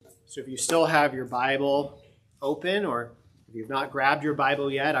So if you still have your Bible open, or if you've not grabbed your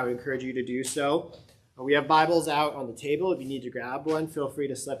Bible yet, I would encourage you to do so. We have Bibles out on the table. If you need to grab one, feel free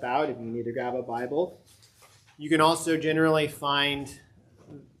to slip out if you need to grab a Bible. You can also generally find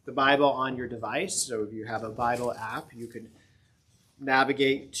the Bible on your device. So if you have a Bible app, you can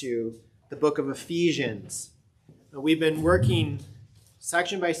navigate to the book of Ephesians. We've been working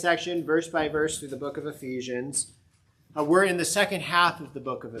section by section, verse by verse through the book of Ephesians. We're in the second half of the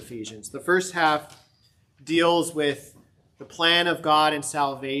book of Ephesians. The first half deals with the plan of God and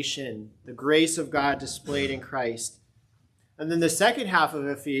salvation, the grace of God displayed in Christ. And then the second half of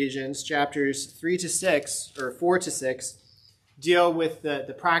Ephesians, chapters 4 to 6, deal with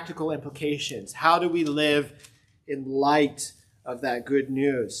the practical implications. How do we live in light of that good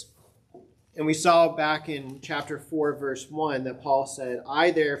news? And we saw back in chapter 4, verse 1, that Paul said,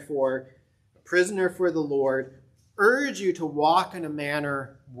 I therefore, a prisoner for the Lord, urge you to walk in a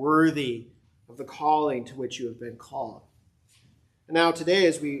manner worthy of the calling to which you have been called. And now today,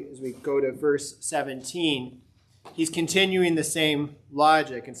 as we go to verse 17, he's continuing the same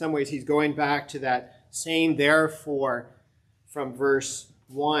logic. In some ways, he's going back to that same therefore from verse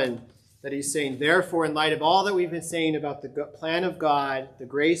 1, that he's saying, therefore, in light of all that we've been saying about the plan of God, the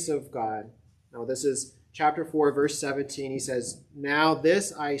grace of God. Now, this is chapter 4, verse 17. He says, now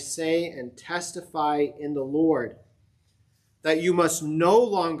this I say and testify in the Lord, that you must no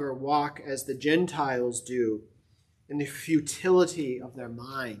longer walk as the Gentiles do, in the futility of their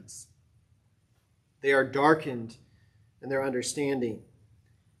minds. They are darkened in their understanding,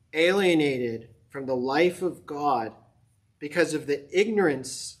 alienated from the life of God because of the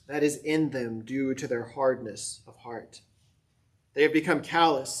ignorance that is in them due to their hardness of heart. They have become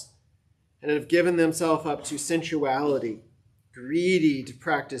callous and have given themselves up to sensuality, greedy to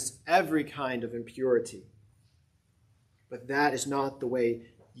practice every kind of impurity. But that is not the way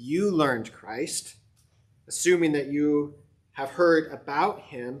you learned Christ, assuming that you have heard about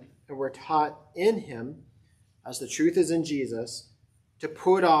him and were taught in him, as the truth is in Jesus, to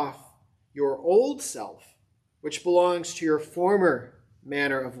put off your old self, which belongs to your former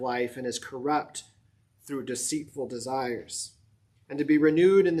manner of life and is corrupt through deceitful desires, and to be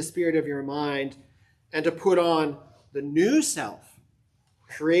renewed in the spirit of your mind, and to put on the new self,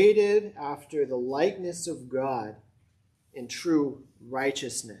 created after the likeness of God in true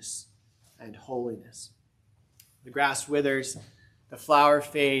righteousness and holiness. The grass withers, the flower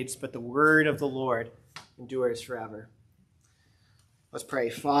fades, but the word of the Lord endures forever. Let's pray.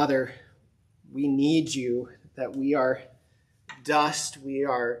 Father, we need you, that we are dust, we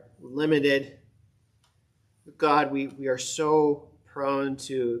are limited. God, we are so prone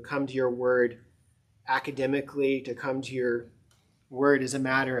to come to your word academically, to come to your word as a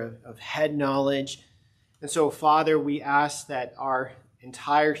matter of head knowledge. And so, Father, we ask that our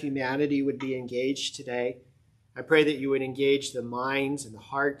entire humanity would be engaged today. I pray that you would engage the minds and the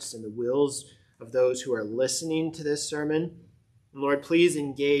hearts and the wills of those who are listening to this sermon. And Lord, please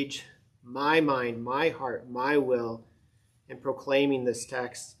engage my mind, my heart, my will in proclaiming this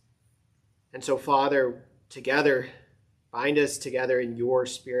text. And so, Father, together, bind us together in your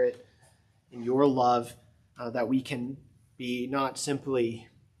spirit, in your love, that we can be not simply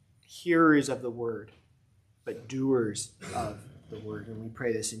hearers of the word, but doers of the word. And we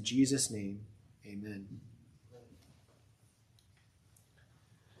pray this in Jesus' name. Amen.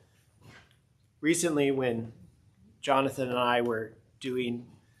 Recently, when Jonathan and I were doing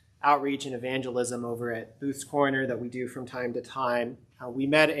outreach and evangelism over at Booth's Corner that we do from time to time, we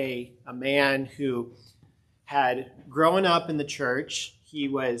met a man who had grown up in the church. He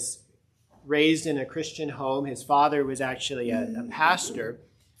was raised in a Christian home. His father was actually a pastor.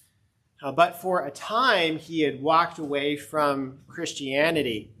 But for a time, he had walked away from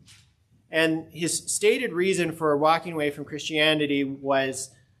Christianity. And his stated reason for walking away from Christianity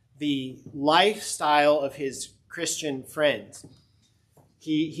was the lifestyle of his Christian friends.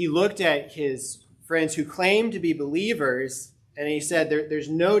 He looked at his friends who claimed to be believers, and he said, there's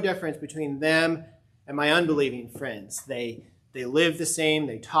no difference between them and my unbelieving friends. They live the same,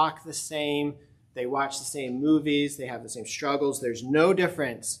 they talk the same, they watch the same movies, they have the same struggles. There's no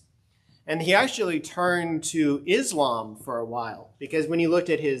difference. And he actually turned to Islam for a while, because when he looked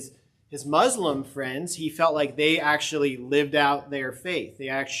at his Muslim friends, he felt like they actually lived out their faith. They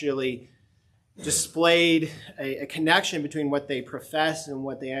actually displayed a connection between what they professed and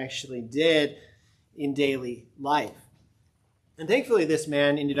what they actually did in daily life. And thankfully, this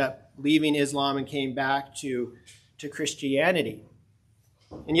man ended up leaving Islam and came back to Christianity.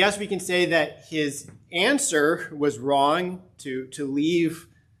 And yes, we can say that his answer was wrong to leave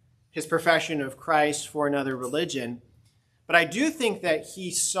his profession of Christ for another religion. But I do think that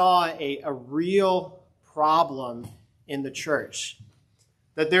he saw a real problem in the church.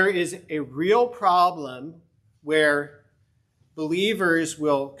 That there is a real problem where believers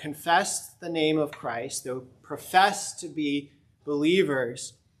will confess the name of Christ, they'll profess to be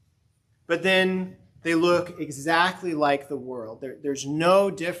believers, but then they look exactly like the world. There's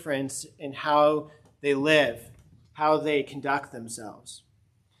no difference in how they live, how they conduct themselves.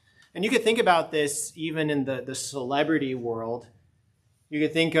 And you could think about this even in the celebrity world. You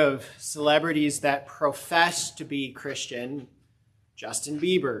could think of celebrities that profess to be Christian, Justin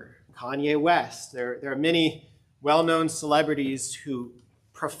Bieber, Kanye West. There are many well-known celebrities who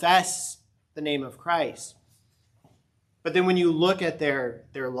profess the name of Christ. But then when you look at their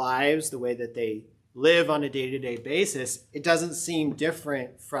lives, the way that they live on a day-to-day basis, it doesn't seem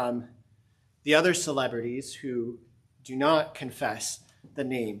different from the other celebrities who do not confess the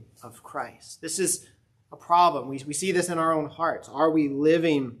name of Christ. This is a problem. We see this in our own hearts. Are we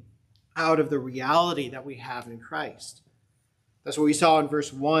living out of the reality that we have in Christ? That's what we saw in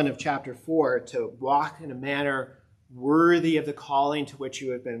verse 1 of chapter 4, to walk in a manner worthy of the calling to which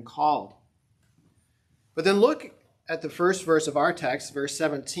you have been called. But then look at the first verse of our text, verse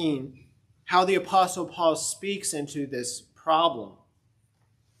 17, how the Apostle Paul speaks into this problem.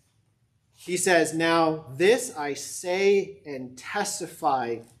 He says, "Now this I say and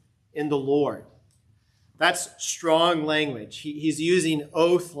testify in the Lord." That's strong language. He's using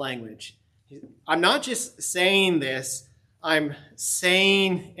oath language. I'm not just saying this, I'm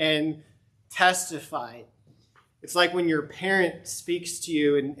saying and testify. It's like when your parent speaks to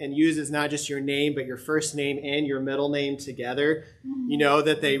you and uses not just your name, but your first name and your middle name together. You know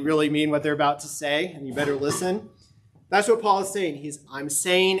that they really mean what they're about to say, and you better listen. That's what Paul is saying. I'm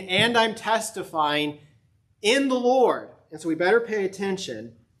saying and I'm testifying in the Lord. And so we better pay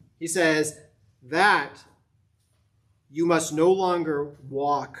attention. He says that you must no longer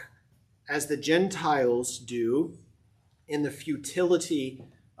walk as the Gentiles do in the futility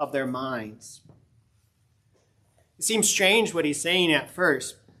of their minds. It seems strange what he's saying at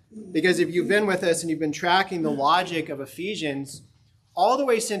first, because if you've been with us and you've been tracking the logic of Ephesians, all the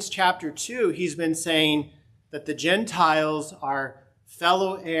way since chapter 2, he's been saying that the Gentiles are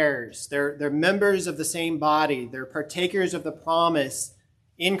fellow heirs. They're members of the same body. They're partakers of the promise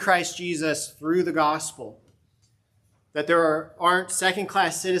in Christ Jesus through the gospel. That there aren't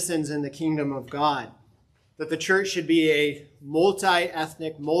second-class citizens in the kingdom of God. That the church should be a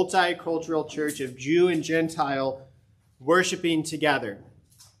multi-ethnic, multicultural church of Jew and Gentile worshiping together.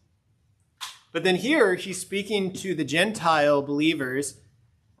 But then here he's speaking to the Gentile believers,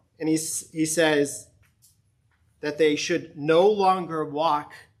 and he says that they should no longer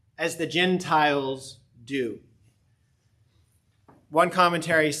walk as the Gentiles do. One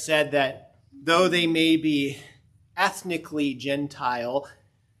commentary said that though they may be ethnically Gentile,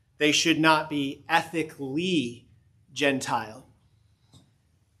 they should not be ethically Gentile.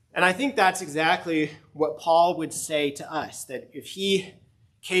 And I think that's exactly what Paul would say to us, that if he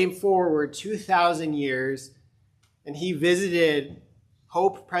came forward 2,000 years and he visited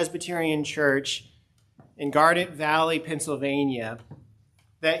Hope Presbyterian Church in Garnet Valley, Pennsylvania,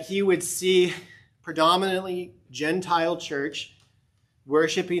 that he would see predominantly Gentile church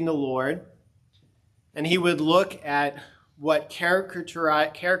worshiping the Lord, and he would look at what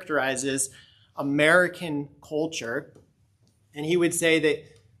characterizes American culture, and he would say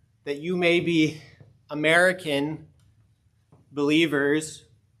that you may be American believers,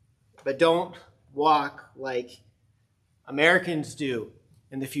 but don't walk like Americans do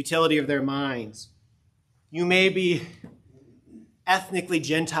in the futility of their minds. You may be ethnically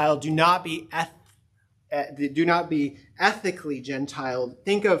Gentile, do not be ethically Gentile.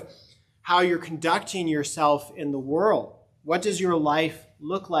 Think of how you're conducting yourself in the world. What does your life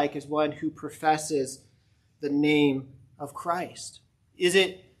look like as one who professes the name of Christ? Is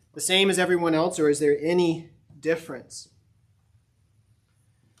it the same as everyone else, or is there any difference?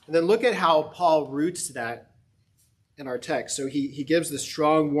 And then look at how Paul roots that in our text. So he gives the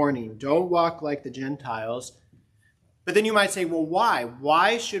strong warning, don't walk like the Gentiles. But then you might say, well, why?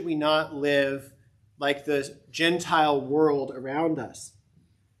 Why should we not live like the Gentile world around us?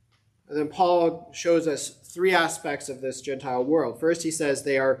 And then Paul shows us three aspects of this Gentile world. First, he says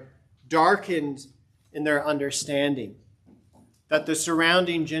they are darkened in their understanding. That the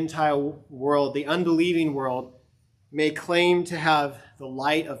surrounding Gentile world, the unbelieving world, may claim to have the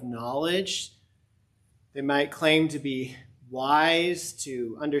light of knowledge. They might claim to be wise,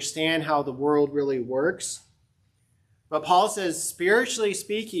 to understand how the world really works. But Paul says, spiritually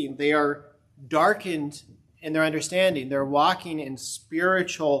speaking, they are darkened in their understanding. They're walking in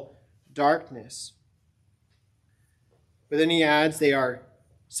spiritual darkness. But then he adds they are,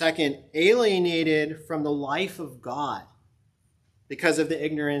 second, alienated from the life of God because of the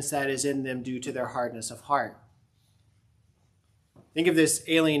ignorance that is in them due to their hardness of heart. Think of this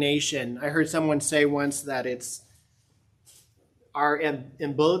alienation. I heard someone say once that it's our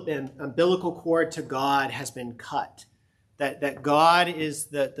umbilical cord to God has been cut. That God is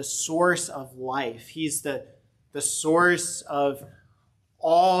the source of life. He's the source of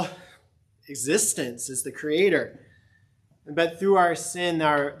all existence, is the creator. But through our sin,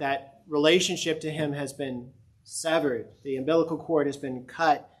 that relationship to him has been severed. The umbilical cord has been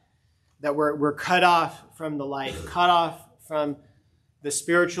cut, that we're cut off from the life, cut off from the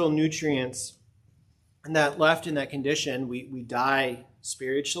spiritual nutrients. And that left in that condition, we die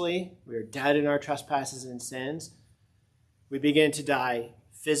spiritually. We are dead in our trespasses and sins. We begin to die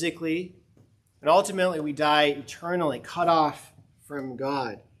physically. And ultimately, we die eternally, cut off from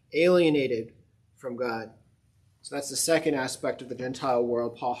God, alienated from God. So that's the second aspect of the Gentile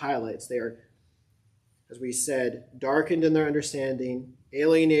world Paul highlights. They are, as we said, darkened in their understanding,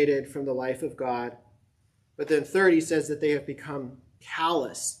 alienated from the life of God. But then third, he says that they have become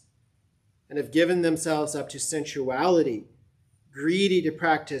callous and have given themselves up to sensuality, greedy to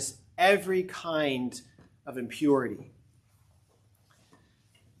practice every kind of impurity.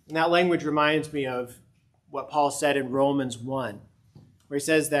 And that language reminds me of what Paul said in Romans 1, where he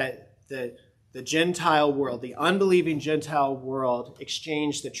says that the Gentile world, the unbelieving Gentile world,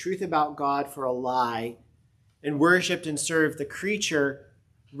 exchanged the truth about God for a lie and worshipped and served the creature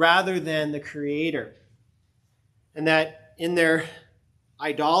rather than the Creator. And that in their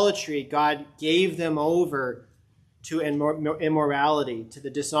idolatry, God gave them over to immorality, to the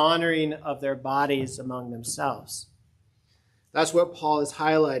dishonoring of their bodies among themselves. That's what Paul is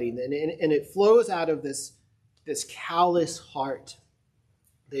highlighting. And it flows out of this callous heart.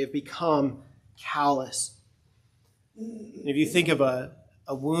 They have become callous. And if you think of a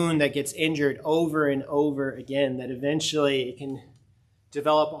wound that gets injured over and over again, that eventually it can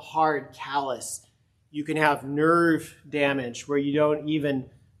develop a hard callus. You can have nerve damage where you don't even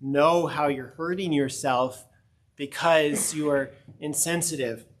know how you're hurting yourself because you are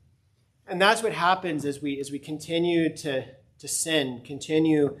insensitive. And that's what happens as we continue to sin,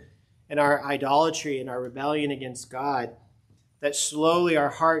 continue in our idolatry and our rebellion against God, that slowly our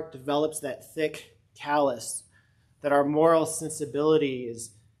heart develops that thick callus, that our moral sensibility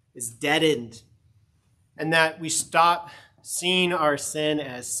is deadened, and that we stop seeing our sin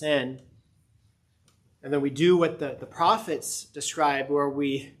as sin. And then we do what the prophets describe, where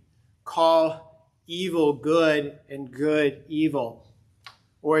we call evil good and good evil.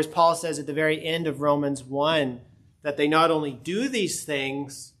 Or as Paul says at the very end of Romans 1, that they not only do these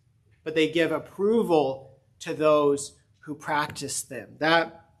things, but they give approval to those who practice them.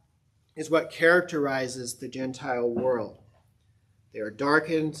 That is what characterizes the Gentile world. They are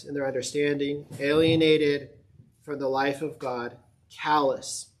darkened in their understanding, alienated from the life of God,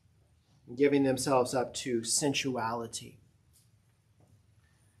 callous, and giving themselves up to sensuality.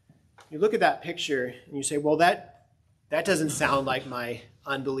 You look at that picture and you say, well, that doesn't sound like my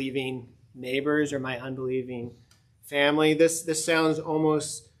unbelieving neighbors or my unbelieving family. This sounds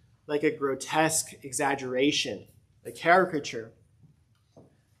almost like a grotesque exaggeration, a caricature.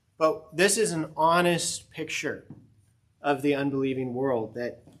 But this is an honest picture of the unbelieving world,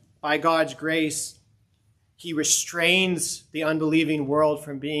 that by God's grace, he restrains the unbelieving world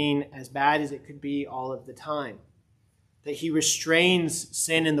from being as bad as it could be all of the time. That he restrains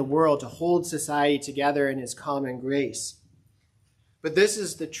sin in the world to hold society together in his common grace. But this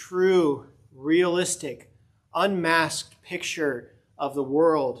is the true, realistic, unmasked picture of the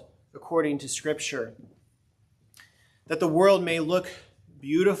world according to Scripture. That the world may look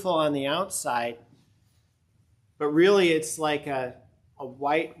beautiful on the outside, but really it's like a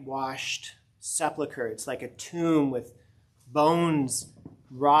whitewashed sepulcher. It's like a tomb with bones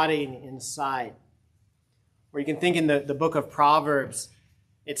rotting inside. Or you can think in the book of Proverbs,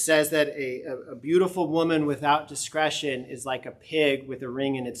 it says that a beautiful woman without discretion is like a pig with a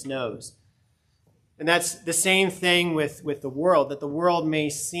ring in its nose. And that's the same thing with the world, that the world may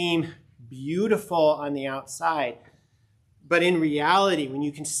seem beautiful on the outside, but in reality, when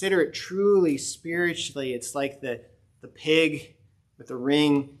you consider it truly spiritually, it's like the pig with the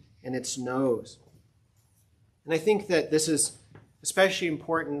ring in its nose. And I think that this is especially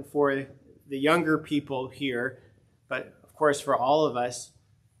important for the younger people here, but of course for all of us.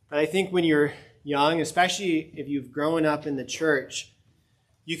 But I think when you're young, especially if you've grown up in the church,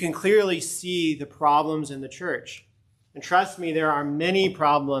 you can clearly see the problems in the church. And trust me, there are many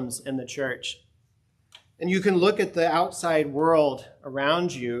problems in the church. And you can look at the outside world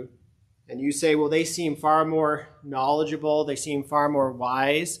around you And you say, well, they seem far more knowledgeable, they seem far more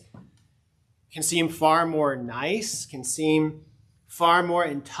wise, can seem far more nice, can seem far more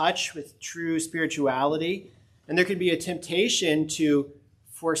in touch with true spirituality. And there could be a temptation to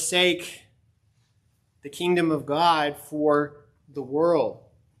forsake the kingdom of God for the world.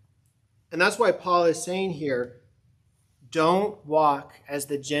 And that's why Paul is saying here, don't walk as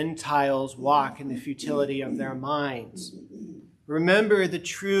the Gentiles walk in the futility of their minds. Remember the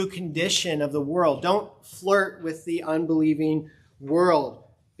true condition of the world. Don't flirt with the unbelieving world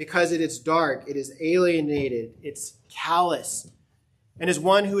because it is dark, it is alienated, it's callous. And as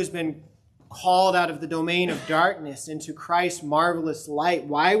one who has been called out of the domain of darkness into Christ's marvelous light,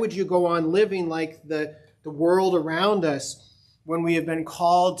 why would you go on living like the world around us when we have been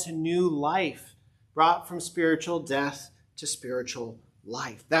called to new life, brought from spiritual death to spiritual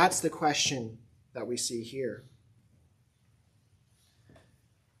life? That's the question that we see here.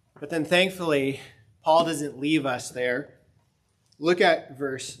 But then thankfully, Paul doesn't leave us there. Look at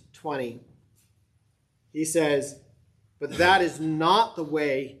verse 20. He says, but that is not the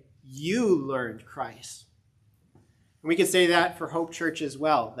way you learned Christ. And we can say that for Hope Church as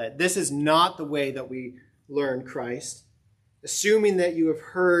well, that this is not the way that we learn Christ, assuming that you have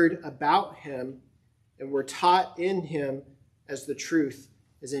heard about him and were taught in him as the truth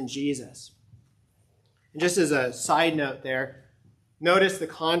is in Jesus. And just as a side note there, notice the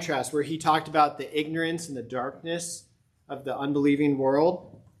contrast where he talked about the ignorance and the darkness of the unbelieving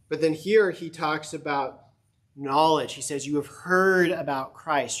world. But then here he talks about knowledge. He says, you have heard about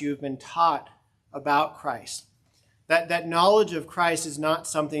Christ. You have been taught about Christ. That knowledge of Christ is not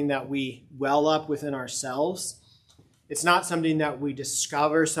something that we well up within ourselves. It's not something that we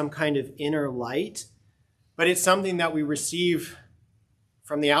discover some kind of inner light, but it's something that we receive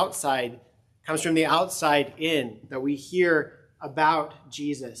from the outside, comes from the outside in, that we hear about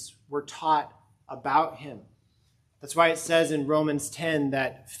Jesus. We're taught about him. That's why it says in Romans 10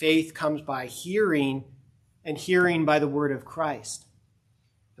 that faith comes by hearing, and hearing by the word of Christ.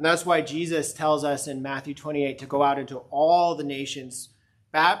 And that's why Jesus tells us in Matthew 28 to go out into all the nations,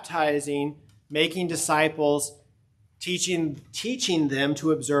 baptizing, making disciples, teaching them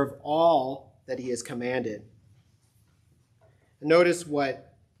to observe all that he has commanded. And notice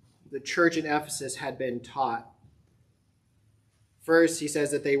what the church in Ephesus had been taught. First, he says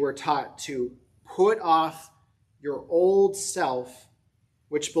that they were taught to put off your old self,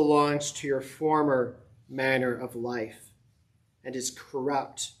 which belongs to your former manner of life and is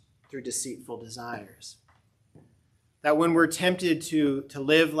corrupt through deceitful desires. That when we're tempted to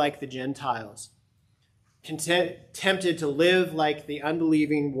live like the Gentiles, tempted to live like the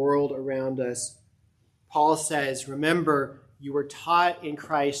unbelieving world around us, Paul says, remember, you were taught in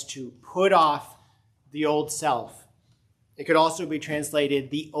Christ to put off the old self. It could also be translated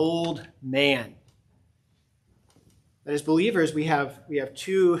the old man. That as believers, we have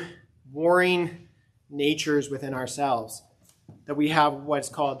two warring natures within ourselves. That we have what's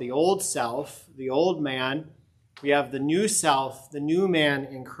called the old self, the old man. We have the new self, the new man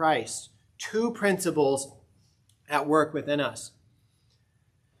in Christ. Two principles at work within us.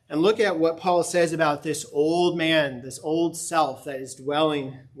 And look at what Paul says about this old man, this old self that is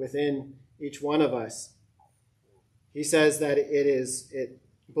dwelling within each one of us. He says that it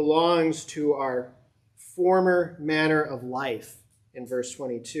belongs to our former manner of life in verse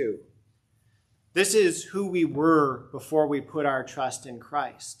 22. This is who we were before we put our trust in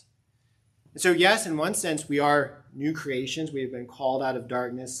Christ. And so yes, in one sense, we are new creations. We have been called out of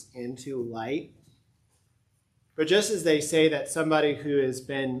darkness into light. But just as they say that somebody who has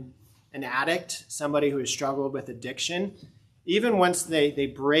been an addict, somebody who has struggled with addiction, even once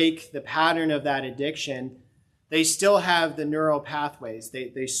they break the pattern of that addiction, they still have the neural pathways.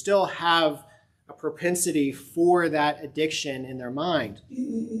 They still have a propensity for that addiction in their mind.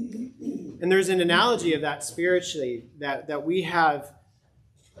 And there's an analogy of that spiritually, that we have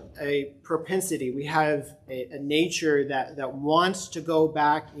a propensity, we have a nature that wants to go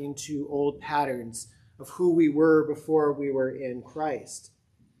back into old patterns of who we were before we were in Christ.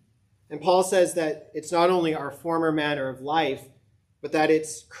 And Paul says that it's not only our former manner of life, but that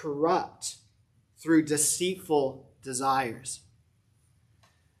it's corrupt through deceitful desires.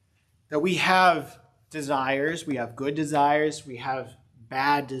 That we have desires, we have good desires, we have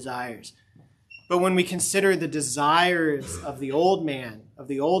bad desires. But when we consider the desires of the old man, of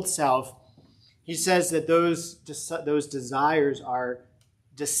the old self, he says that those desires are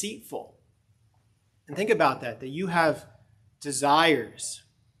deceitful. And think about that you have desires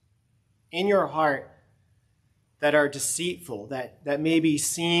in your heart that are deceitful, that maybe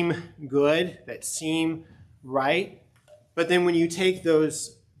seem good, that seem right. But then when you take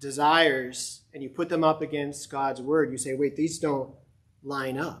those desires and you put them up against God's word, you say, wait, these don't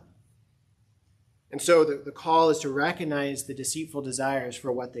line up. And so the call is to recognize the deceitful desires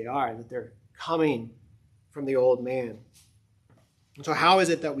for what they are, that they're coming from the old man. And so how is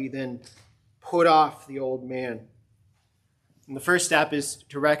it that we then put off the old man? And the first step is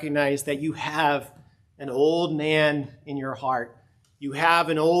to recognize that you have an old man in your heart. You have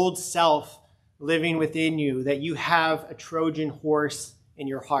an old self living within you, that you have a Trojan horse in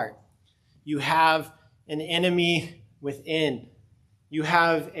your heart. You have an enemy within. You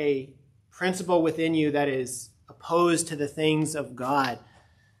have a principle within you that is opposed to the things of God.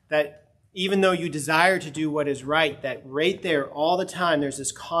 That even though you desire to do what is right, that right there all the time there's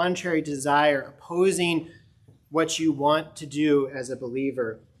this contrary desire opposing what you want to do as a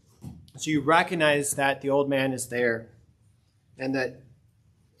believer. So you recognize that the old man is there and that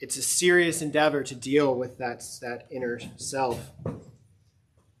it's a serious endeavor to deal with that inner self.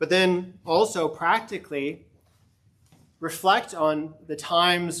 But then also practically reflect on the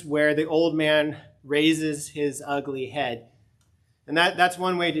times where the old man raises his ugly head. And that's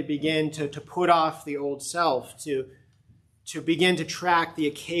one way to begin to put off the old self, to begin to track the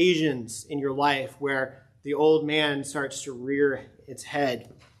occasions in your life where the old man starts to rear its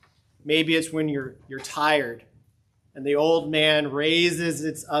head. Maybe it's when you're tired and the old man raises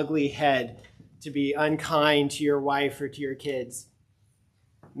its ugly head to be unkind to your wife or to your kids.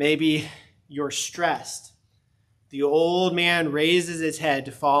 Maybe you're stressed. The old man raises its head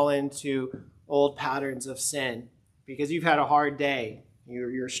to fall into old patterns of sin because you've had a hard day.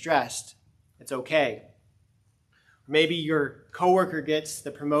 You're stressed. It's okay. Maybe your coworker gets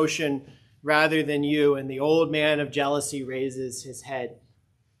the promotion rather than you, and the old man of jealousy raises his head.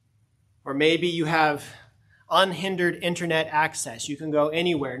 Or maybe you have unhindered internet access. You can go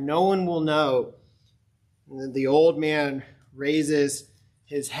anywhere. No one will know. And then the old man raises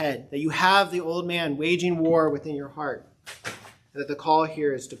his head. That you have the old man waging war within your heart. And that the call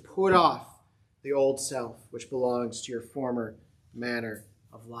here is to put off the old self, which belongs to your former manner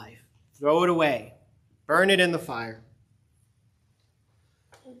of life. Throw it away. Burn it in the fire.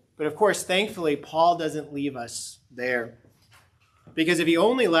 But of course, thankfully, Paul doesn't leave us there. Because if he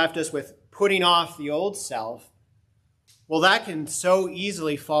only left us with putting off the old self, well, that can so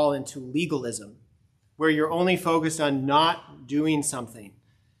easily fall into legalism, where you're only focused on not doing something.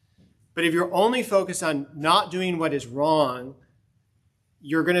 But if you're only focused on not doing what is wrong,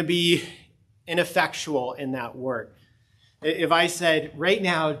 you're going to be ineffectual in that work. If I said, right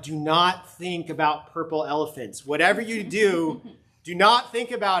now, do not think about purple elephants. Whatever you do, do not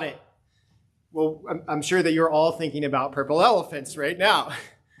think about it. Well, I'm sure that you're all thinking about purple elephants right now.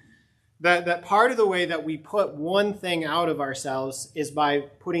 That part of the way that we put one thing out of ourselves is by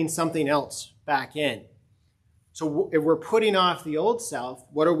putting something else back in. So if we're putting off the old self,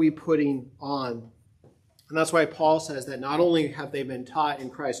 what are we putting on? And that's why Paul says that not only have they been taught in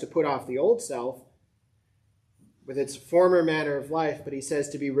Christ to put off the old self with its former manner of life, but he says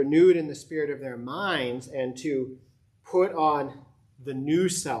to be renewed in the spirit of their minds and to put on the new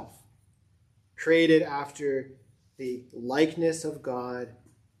self, created after the likeness of God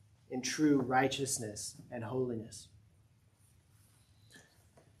in true righteousness and holiness.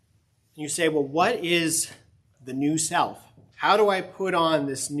 You say, well, what is the new self? How do I put on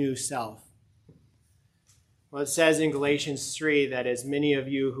this new self? Well, it says in Galatians 3 that as many of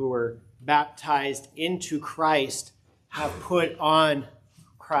you who were baptized into Christ have put on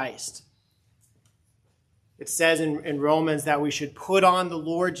Christ. It says in Romans that we should put on the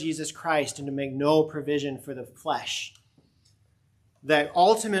Lord Jesus Christ and to make no provision for the flesh. That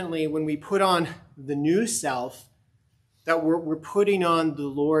ultimately, when we put on the new self, that we're putting on the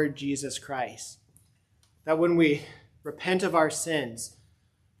Lord Jesus Christ. That when we repent of our sins,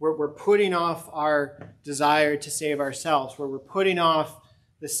 we're putting off our desire to save ourselves, where we're putting off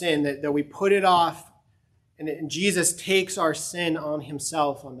the sin, that we put it off, and Jesus takes our sin on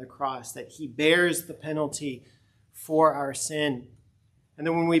himself on the cross, that he bears the penalty for our sin. And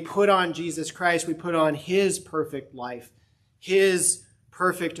then when we put on Jesus Christ, we put on his perfect life, his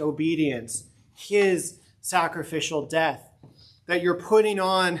perfect obedience, his sacrificial death, that you're putting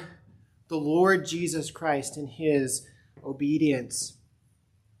on the Lord Jesus Christ in his obedience.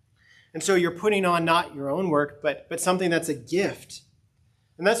 And so you're putting on not your own work, but something that's a gift.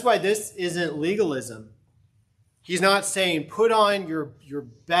 And that's why this isn't legalism. He's not saying put on your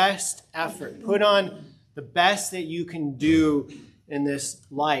best effort, put on the best that you can do in this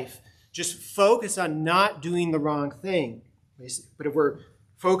life. Just focus on not doing the wrong thing. But if we're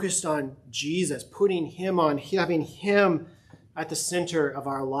focused on Jesus, putting him on, having him at the center of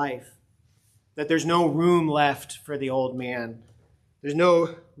our life, that there's no room left for the old man, There's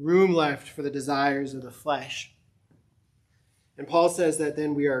no room left for the desires of the flesh. And Paul says that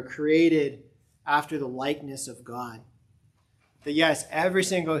then we are created after the likeness of God. That yes, every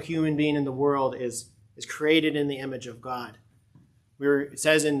single human being in the world is created in the image of God. It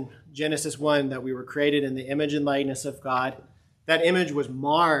says in Genesis 1 that we were created in the image and likeness of God. That image was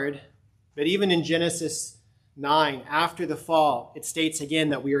marred, but even in Genesis 9, after the fall, it states again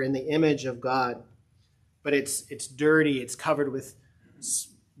that we are in the image of God. But it's dirty, it's covered with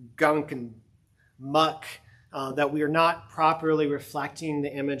gunk and muck, that we are not properly reflecting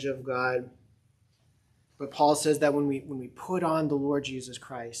the image of God. But Paul says that when we put on the Lord Jesus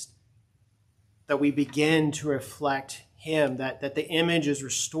Christ, that we begin to reflect him, that the image is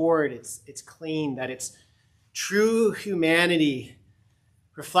restored, it's clean, that it's true humanity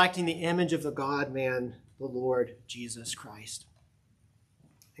reflecting the image of the God-man, the Lord Jesus Christ.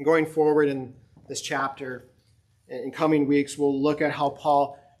 And going forward in this chapter, in coming weeks, we'll look at how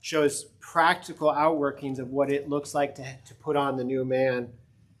Paul shows practical outworkings of what it looks like to put on the new man.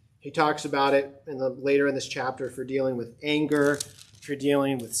 He talks about it later in this chapter for dealing with anger, for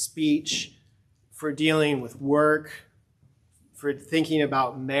dealing with speech, for dealing with work, for thinking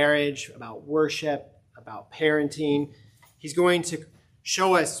about marriage, about worship, about parenting. He's going to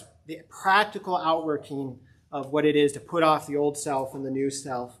show us the practical outworking of what it is to put off the old self and the new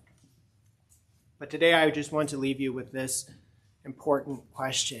self. But today I just want to leave you with this important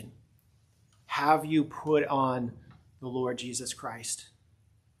question. Have you put on the Lord Jesus Christ?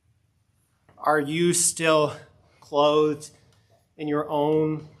 Are you still clothed in your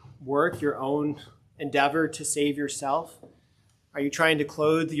own work, your own endeavor to save yourself? Are you trying to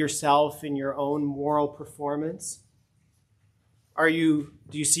clothe yourself in your own moral performance? Do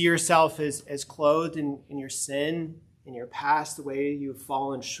you see yourself as clothed in your sin, in your past, the way you've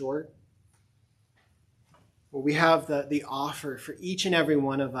fallen short? Well, we have the offer for each and every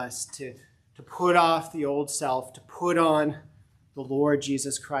one of us to put off the old self, to put on the Lord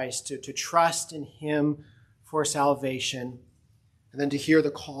Jesus Christ, to trust in him for salvation, and then to hear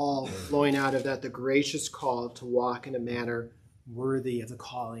the call flowing out of that, the gracious call to walk in a manner worthy of the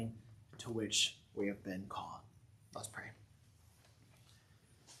calling to which we have been called. Let's pray.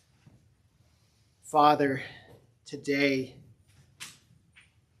 Father, today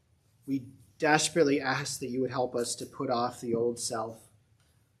we desperately ask that you would help us to put off the old self.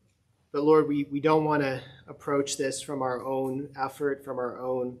 But Lord, we don't want to approach this from our own effort, from our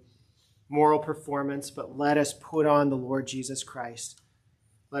own moral performance, but let us put on the Lord Jesus Christ.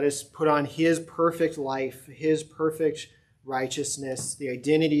 Let us put on his perfect life, his perfect righteousness, the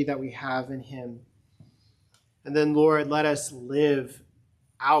identity that we have in him. And then, Lord, let us live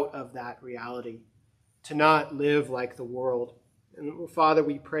out of that reality, to not live like the world. And Father,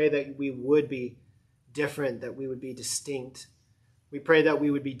 we pray that we would be different, that we would be distinct. We pray that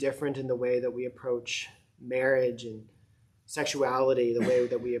we would be different in the way that we approach marriage and sexuality, the way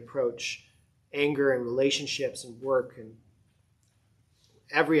that we approach anger and relationships and work and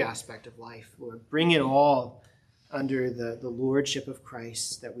every aspect of life. Lord, bring it all under the lordship of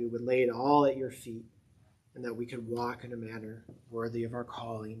Christ, that we would lay it all at your feet and that we could walk in a manner worthy of our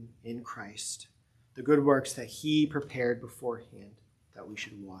calling in Christ. The good works that he prepared beforehand, that we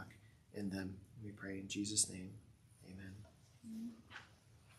should walk in them. We pray in Jesus' name. Amen.